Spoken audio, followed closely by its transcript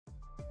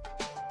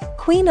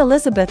Queen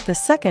Elizabeth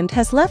II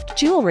has left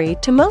jewelry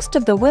to most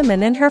of the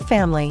women in her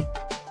family.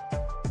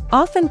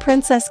 Often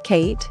Princess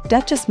Kate,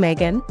 Duchess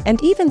Meghan,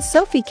 and even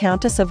Sophie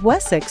Countess of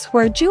Wessex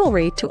wear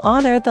jewelry to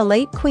honor the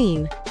late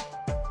Queen.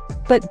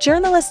 But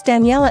journalist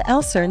Daniela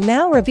Elser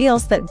now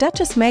reveals that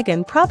Duchess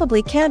Meghan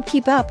probably can't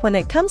keep up when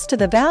it comes to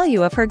the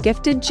value of her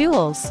gifted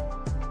jewels.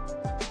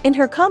 In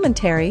her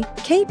commentary,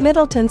 Kate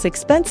Middleton's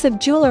expensive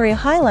jewelry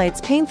highlights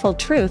painful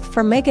truth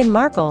for Meghan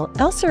Markle.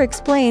 Elser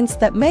explains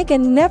that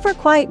Meghan never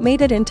quite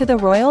made it into the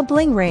royal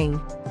bling ring.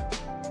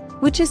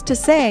 Which is to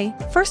say,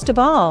 first of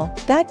all,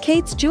 that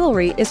Kate's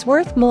jewelry is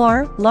worth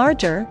more,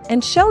 larger,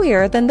 and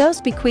showier than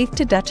those bequeathed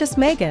to Duchess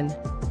Meghan.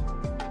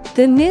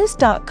 The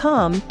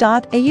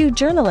news.com.au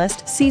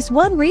journalist sees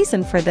one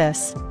reason for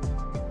this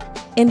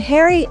in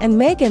Harry and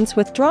Meghan's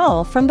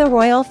withdrawal from the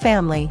royal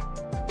family.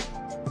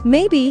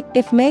 Maybe,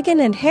 if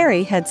Meghan and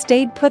Harry had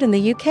stayed put in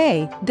the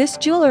UK, this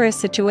jewelry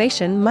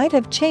situation might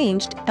have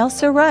changed,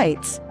 Elser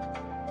writes.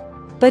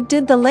 But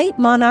did the late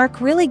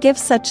monarch really give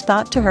such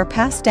thought to her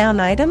passed-down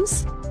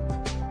items?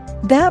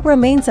 That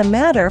remains a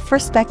matter for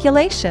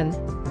speculation.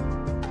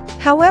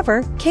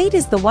 However, Kate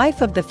is the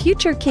wife of the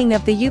future King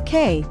of the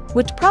UK,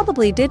 which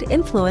probably did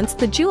influence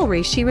the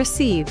jewelry she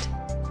received.